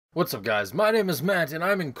What's up, guys? My name is Matt and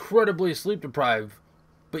I'm incredibly sleep deprived.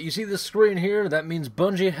 But you see this screen here? That means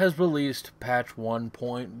Bungie has released patch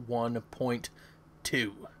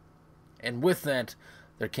 1.1.2. And with that,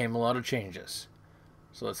 there came a lot of changes.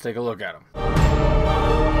 So let's take a look at them.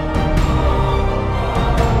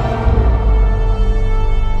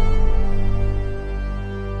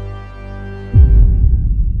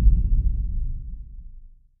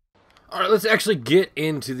 Alright, let's actually get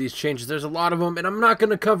into these changes. There's a lot of them, and I'm not going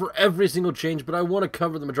to cover every single change, but I want to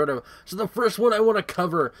cover the majority of them. So the first one I want to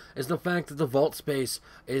cover is the fact that the vault space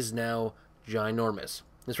is now ginormous.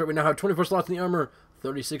 That's right, we now have 24 slots in the armor,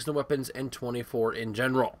 36 in the weapons, and 24 in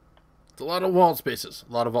general. It's a lot of vault spaces,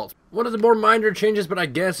 a lot of vaults. One of the more minor changes, but I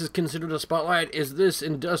guess is considered a spotlight, is this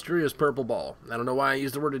industrious purple ball. I don't know why I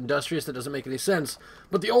used the word industrious, that doesn't make any sense.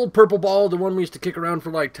 But the old purple ball, the one we used to kick around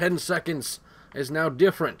for like 10 seconds, is now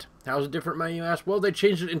different. How's it different, may you ask? Well, they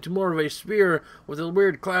changed it into more of a sphere with a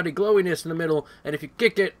weird cloudy glowiness in the middle, and if you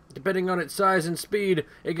kick it, depending on its size and speed,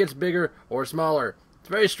 it gets bigger or smaller. It's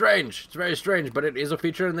very strange. It's very strange, but it is a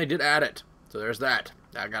feature, and they did add it. So there's that.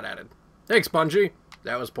 That got added. Thanks, Bungie.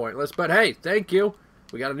 That was pointless, but hey, thank you.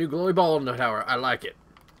 We got a new glowy ball in the tower. I like it.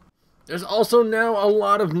 There's also now a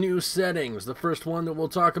lot of new settings. The first one that we'll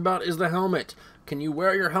talk about is the helmet. Can you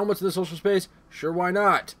wear your helmets in the social space? Sure, why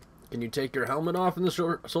not? Can you take your helmet off in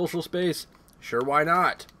the social space? Sure, why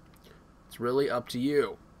not? It's really up to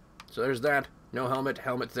you. So there's that. No helmet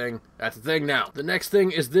thing. That's the thing now. The next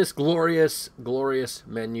thing is this glorious, glorious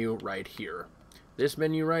menu right here. This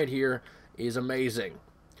menu right here is amazing.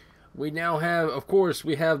 We now have, of course,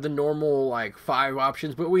 we have the normal, like, 5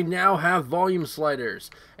 options, but we now have volume sliders.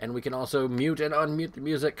 And we can also mute and unmute the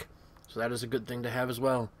music. So that is a good thing to have as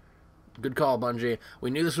well. Good call, Bungie. We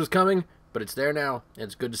knew this was coming, but it's there now, and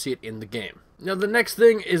it's good to see it in the game. Now, the next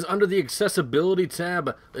thing is under the accessibility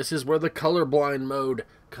tab. This is where the colorblind mode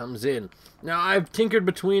comes in. Now, I've tinkered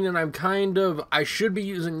between, and I should be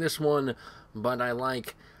using this one, but I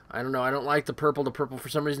don't know, I don't like the purple. The purple, for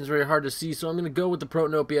some reason, is very hard to see, so I'm going to go with the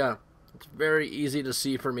Protanopia. It's very easy to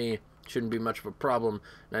see for me. Shouldn't be much of a problem.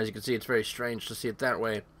 And as you can see, it's very strange to see it that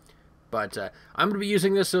way. But I'm going to be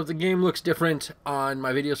using this, so if the game looks different on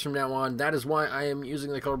my videos from now on, that is why I am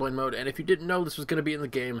using the colorblind mode. And if you didn't know this was going to be in the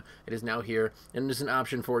game, it is now here, and it is an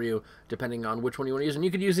option for you, depending on which one you want to use. And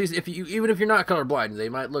you can use these even if you're not colorblind. They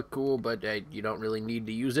might look cool, but you don't really need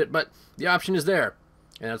to use it. But the option is there,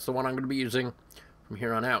 and that's the one I'm going to be using from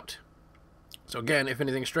here on out. So again, if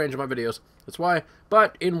anything's strange in my videos, that's why.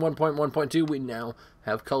 But in 1.1.2, we now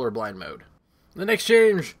have colorblind mode. The next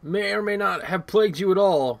change may or may not have plagued you at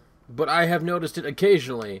all, but I have noticed it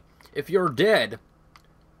occasionally. If you're dead,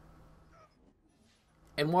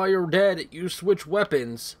 and while you're dead, you switch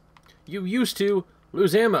weapons, you used to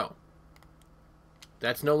lose ammo.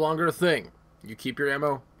 That's no longer a thing. You keep your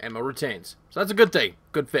ammo, ammo retains. So that's a good thing.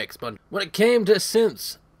 Good fix. But when it came to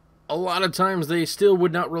synths, a lot of times they still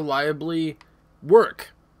would not reliably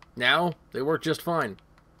work. Now, they work just fine.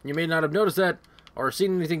 You may not have noticed that, or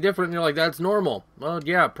seen anything different, and you're like, that's normal. Well,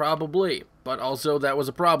 yeah, probably. But also, that was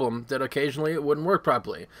a problem, that occasionally it wouldn't work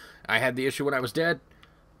properly. I had the issue when I was dead,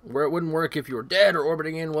 where it wouldn't work if you were dead or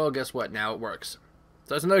orbiting in. Well, guess what? Now it works.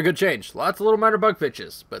 So that's another good change. Lots of little minor bug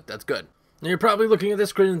fixes, but that's good. Now, you're probably looking at this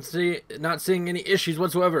screen and not seeing any issues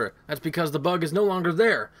whatsoever. That's because the bug is no longer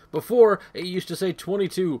there. Before, it used to say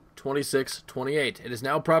 22, 26, 28. It is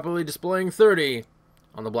now properly displaying 30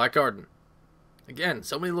 on the Black Garden. Again,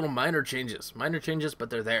 so many little minor changes. Minor changes, but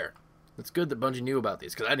they're there. It's good that Bungie knew about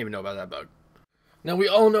these, because I didn't even know about that bug. Now, we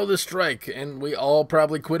all know the strike, and we all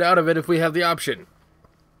probably quit out of it if we have the option.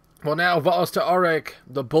 Well, now, Valis Ta'arek,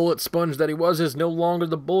 the bullet sponge that he was, is no longer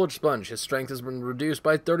the bullet sponge. His strength has been reduced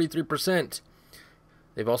by 33%.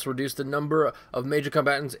 They've also reduced the number of major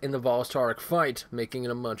combatants in the Valis Ta'arek fight, making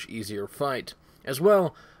it a much easier fight. As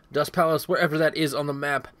well, Dust Palace, wherever that is on the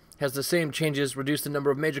map, has the same changes, reduced the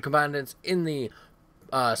number of major combatants in the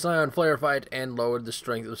Scion Flare fight, and lowered the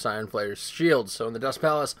strength of Scion Flare's shields. So in the Dust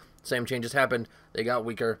Palace, same changes happened. They got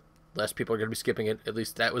weaker. Less people are going to be skipping it. At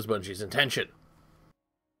least that was Bungie's intention.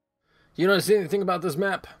 You don't see anything about this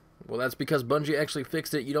map? Well, that's because Bungie actually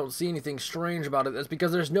fixed it. You don't see anything strange about it. That's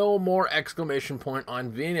because there's no more exclamation point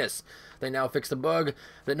on Venus. They now fixed a bug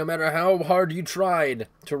that no matter how hard you tried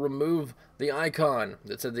to remove the icon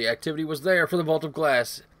that said the activity was there for the Vault of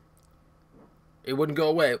Glass, it wouldn't go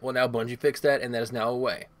away. Well, now Bungie fixed that, and that is now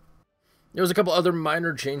away. There was a couple other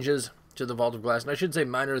minor changes to the Vault of Glass, and I should say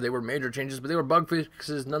minor, they were major changes, but they were bug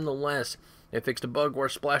fixes nonetheless. They fixed a bug where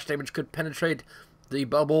splash damage could penetrate the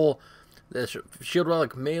bubble. The Shield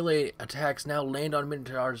Relic melee attacks now land on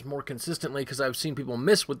Minotaurs more consistently, because I've seen people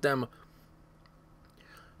miss with them.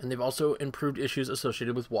 and they've also improved issues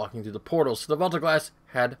associated with walking through the portals. So the Vault of Glass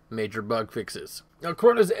had major bug fixes. Now,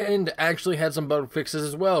 Crota's End actually had some bug fixes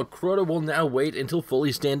as well. Crota will now wait until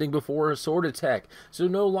fully standing before a sword attack. So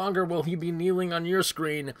no longer will he be kneeling on your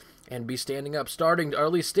screen and be standing up, or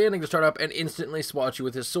at least standing to start up, and instantly swat you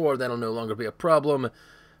with his sword. That'll no longer be a problem.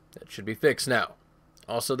 That should be fixed now.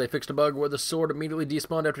 Also, they fixed a bug where the sword immediately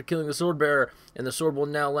despawned after killing the sword bearer, and the sword will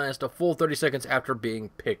now last a full 30 seconds after being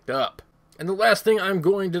picked up. And the last thing I'm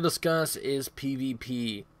going to discuss is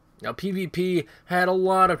PvP. Now, PvP had a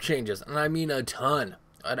lot of changes, and I mean a ton.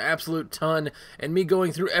 An absolute ton, and me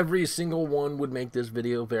going through every single one would make this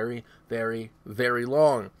video very, very, very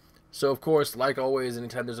long. So, of course, like always,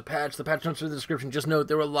 anytime there's a patch, the patch notes are in the description. Just note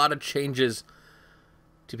there were a lot of changes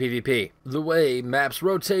to PvP. The way maps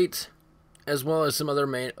rotate, as well as some other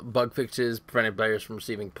main bug fixes, preventing players from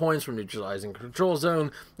receiving points from neutralizing control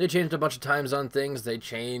zone. They changed a bunch of times on things. They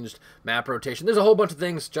changed map rotation. There's a whole bunch of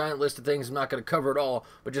things, giant list of things. I'm not going to cover it all,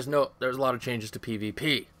 but just note there's a lot of changes to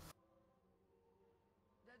PvP.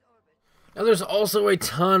 Now, there's also a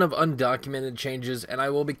ton of undocumented changes, and I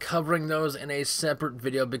will be covering those in a separate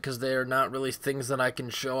video because they are not really things that I can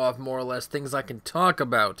show off, more or less things I can talk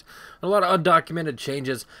about. A lot of undocumented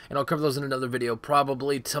changes, and I'll cover those in another video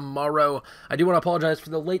probably tomorrow. I do want to apologize for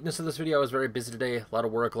the lateness of this video. I was very busy today, a lot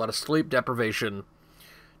of work, a lot of sleep deprivation.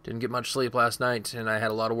 Didn't get much sleep last night, and I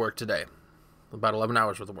had a lot of work today. About 11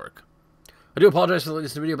 hours worth of work. I do apologize for the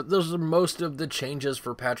latest video, but those are most of the changes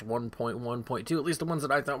for patch 1.1.2, at least the ones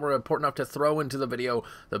that I thought were important enough to throw into the video,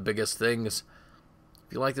 the biggest things.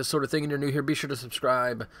 If you like this sort of thing and you're new here, be sure to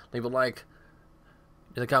subscribe, leave a like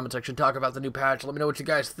in the comment section, talk about the new patch, let me know what you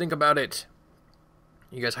guys think about it.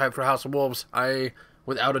 You guys hyped for House of Wolves? I,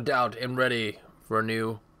 without a doubt, am ready for a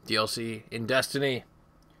new DLC in Destiny.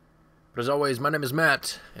 But as always, my name is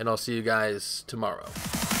Matt, and I'll see you guys tomorrow.